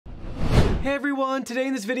Hey everyone, today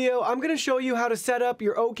in this video, I'm going to show you how to set up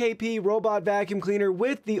your OKP robot vacuum cleaner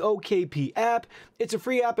with the OKP app. It's a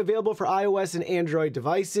free app available for iOS and Android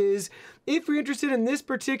devices. If you're interested in this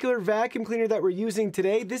particular vacuum cleaner that we're using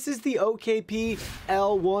today, this is the OKP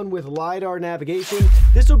L1 with Lidar navigation.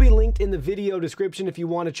 This will be linked in the video description if you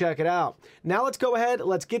want to check it out. Now let's go ahead,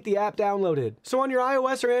 let's get the app downloaded. So on your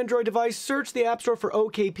iOS or Android device, search the App Store for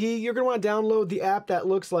OKP. You're going to want to download the app that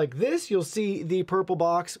looks like this. You'll see the purple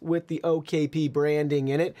box with the OKP branding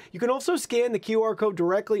in it. You can also scan the QR code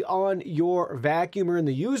directly on your vacuum or in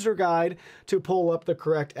the user guide to pull up the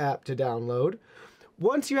correct app to download.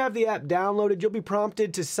 Once you have the app downloaded, you'll be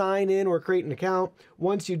prompted to sign in or create an account.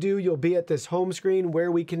 Once you do, you'll be at this home screen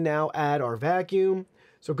where we can now add our vacuum.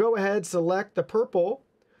 So go ahead, select the purple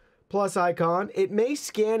plus icon. It may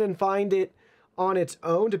scan and find it on its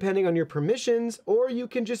own depending on your permissions, or you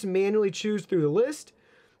can just manually choose through the list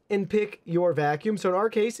and pick your vacuum. So in our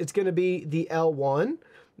case, it's going to be the L1.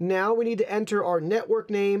 Now we need to enter our network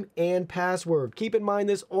name and password. Keep in mind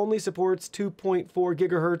this only supports 2.4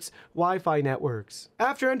 gigahertz Wi-Fi networks.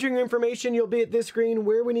 After entering your information, you'll be at this screen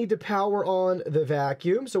where we need to power on the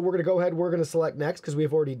vacuum. So we're going to go ahead, we're going to select next because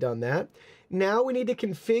we've already done that. Now we need to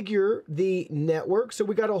configure the network. So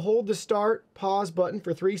we got to hold the start pause button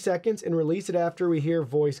for 3 seconds and release it after we hear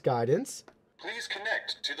voice guidance. Please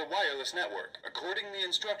connect to the wireless network according the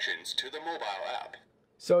instructions to the mobile app.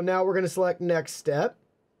 So now we're going to select next step.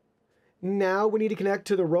 Now we need to connect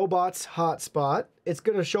to the robot's hotspot. It's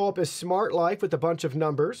going to show up as Smart Life with a bunch of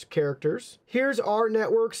numbers, characters. Here's our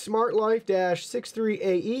network, Smart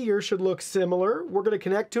Life-63AE. Yours should look similar. We're going to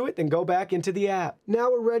connect to it, then go back into the app.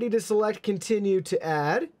 Now we're ready to select Continue to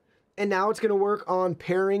Add. And now it's going to work on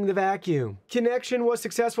pairing the vacuum. Connection was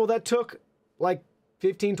successful. That took like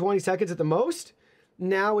 15-20 seconds at the most.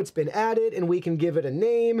 Now it's been added and we can give it a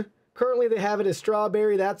name. Currently they have it as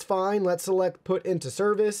Strawberry. That's fine. Let's select Put into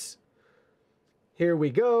Service. Here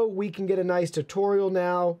we go. We can get a nice tutorial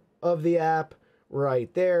now of the app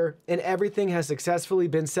right there, and everything has successfully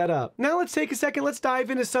been set up. Now let's take a second. Let's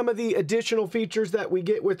dive into some of the additional features that we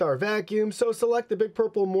get with our vacuum. So select the big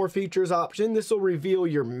purple More Features option. This will reveal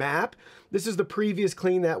your map. This is the previous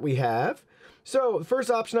clean that we have. So the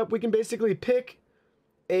first option up, we can basically pick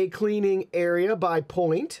a cleaning area by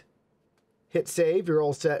point. Hit save. You're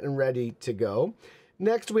all set and ready to go.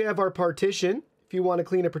 Next, we have our partition. If you want to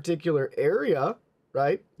clean a particular area,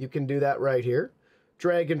 right, you can do that right here.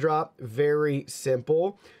 Drag and drop, very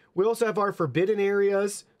simple. We also have our forbidden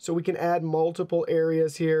areas, so we can add multiple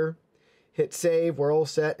areas here. Hit save, we're all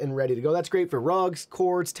set and ready to go. That's great for rugs,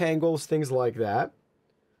 cords, tangles, things like that.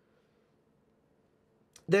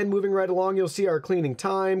 Then moving right along, you'll see our cleaning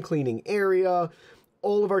time, cleaning area,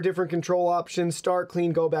 all of our different control options, start,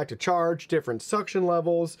 clean, go back to charge, different suction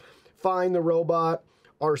levels, find the robot,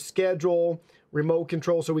 our schedule, remote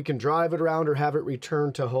control so we can drive it around or have it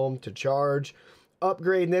return to home to charge,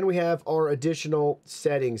 upgrade, and then we have our additional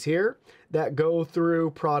settings here that go through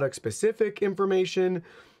product specific information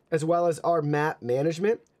as well as our map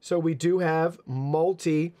management. So we do have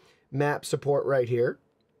multi-map support right here.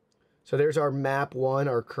 So there's our map 1,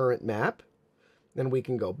 our current map. Then we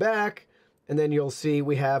can go back and then you'll see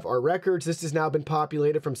we have our records. This has now been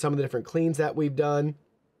populated from some of the different cleans that we've done.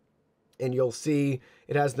 And you'll see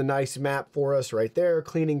it has the nice map for us right there,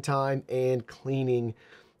 cleaning time and cleaning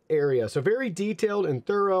area. So very detailed and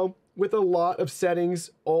thorough with a lot of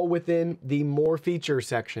settings all within the More Features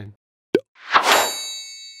section.